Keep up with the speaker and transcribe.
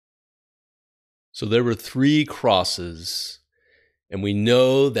So there were 3 crosses, and we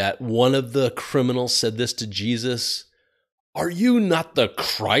know that one of the criminals said this to Jesus, "Are you not the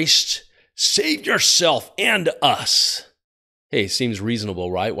Christ? Save yourself and us." Hey, seems reasonable,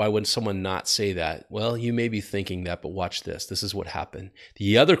 right? Why would someone not say that? Well, you may be thinking that, but watch this. This is what happened.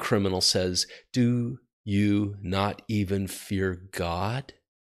 The other criminal says, "Do you not even fear God?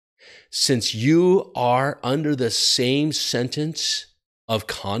 Since you are under the same sentence of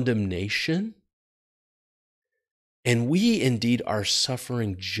condemnation? And we indeed are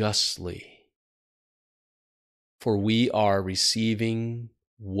suffering justly, for we are receiving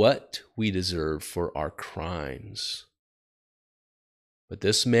what we deserve for our crimes. But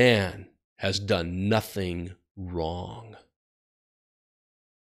this man has done nothing wrong."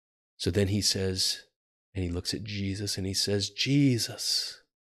 So then he says, and he looks at Jesus and he says, "Jesus,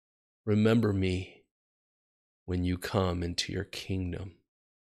 remember me when you come into your kingdom."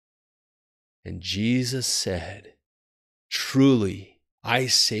 And Jesus said, "Truly, I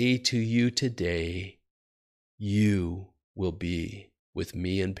say to you today, you will be with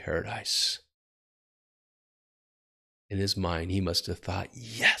me in paradise." In his mind, he must have thought,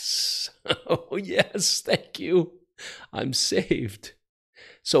 yes, oh yes, thank you, I'm saved.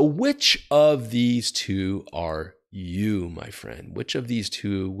 So which of these 2 are you, my friend? Which of these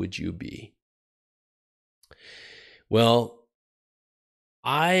 2 would you be? Well,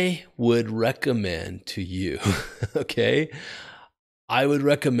 I would recommend to you, okay? I would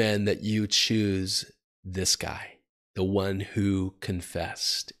recommend that you choose this guy, the one who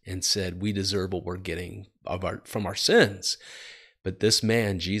confessed and said, we deserve what we're getting from our sins. But this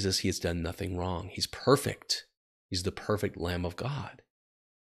man, Jesus, he has done nothing wrong. He's perfect. He's the perfect Lamb of God.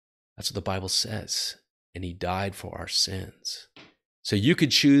 That's what the Bible says. And he died for our sins. So you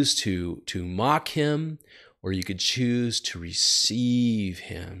could choose to mock him, or you could choose to receive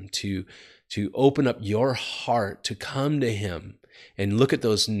him, to open up your heart, to come to him. And look at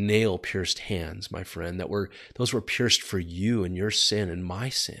those nail-pierced hands, my friend, those were pierced for you and your sin and my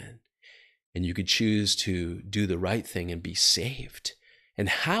sin. And you could choose to do the right thing and be saved. And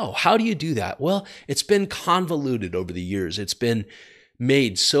how? How do you do that? Well, it's been convoluted over the years. It's been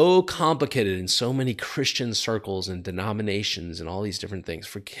made so complicated in so many Christian circles and denominations and all these different things.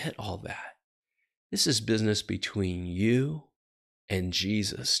 Forget all that. This is business between you and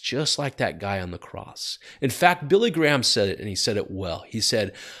Jesus, just like that guy on the cross. In fact, Billy Graham said it, and he said it well. He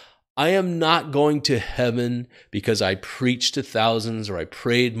said, "I am not going to heaven because I preached to thousands or I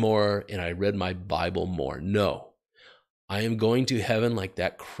prayed more and I read my Bible more. No, I am going to heaven like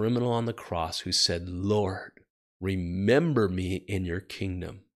that criminal on the cross who said, 'Lord, remember me in your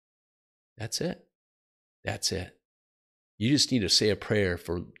kingdom.'" That's it. That's it. You just need to say a prayer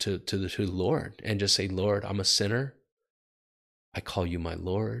to the Lord and just say, "Lord, I'm a sinner. I call you my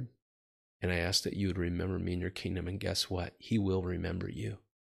Lord, and I ask that you would remember me in your kingdom." And guess what? He will remember you.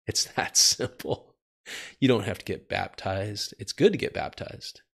 It's that simple. You don't have to get baptized. It's good to get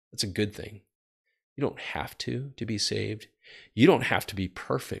baptized. That's a good thing. You don't have to be saved. You don't have to be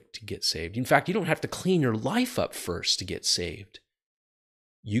perfect to get saved. In fact, you don't have to clean your life up first to get saved.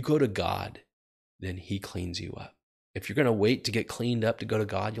 You go to God, then he cleans you up. If you're going to wait to get cleaned up to go to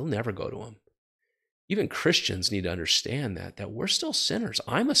God, you'll never go to him. Even Christians need to understand that we're still sinners.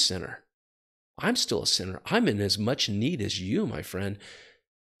 I'm a sinner. I'm still a sinner. I'm in as much need as you, my friend,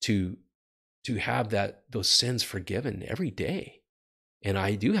 to have those sins forgiven every day. And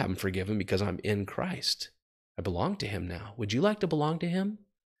I do have them forgiven because I'm in Christ. I belong to him now. Would you like to belong to him?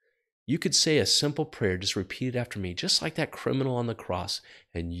 You could say a simple prayer, just repeat it after me, just like that criminal on the cross,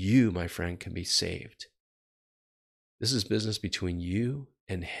 and you, my friend, can be saved. This is business between you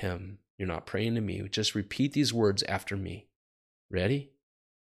and him. You're not praying to me. Just repeat these words after me. Ready?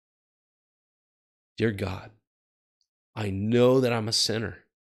 Dear God, I know that I'm a sinner,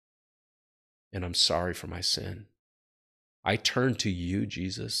 and I'm sorry for my sin. I turn to you,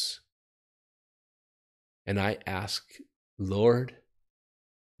 Jesus, and I ask, Lord,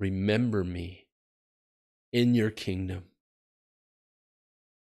 remember me in your kingdom.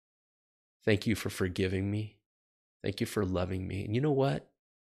 Thank you for forgiving me. Thank you for loving me. And you know what?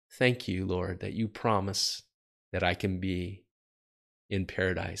 Thank you, Lord, that you promise that I can be in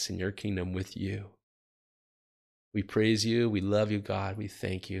paradise, in your kingdom with you. We praise you. We love you, God. We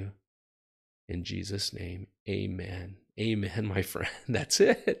thank you. In Jesus' name, amen. Amen, my friend. That's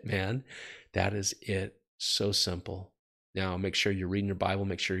it, man. That is it. So simple. Now, make sure you're reading your Bible.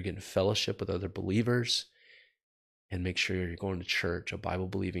 Make sure you're getting fellowship with other believers. And make sure you're going to church, a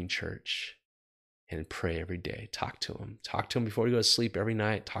Bible-believing church. And pray every day. Talk to him. Talk to him before you go to sleep every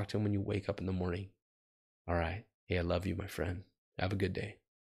night. Talk to him when you wake up in the morning. All right. Hey, I love you, my friend. Have a good day.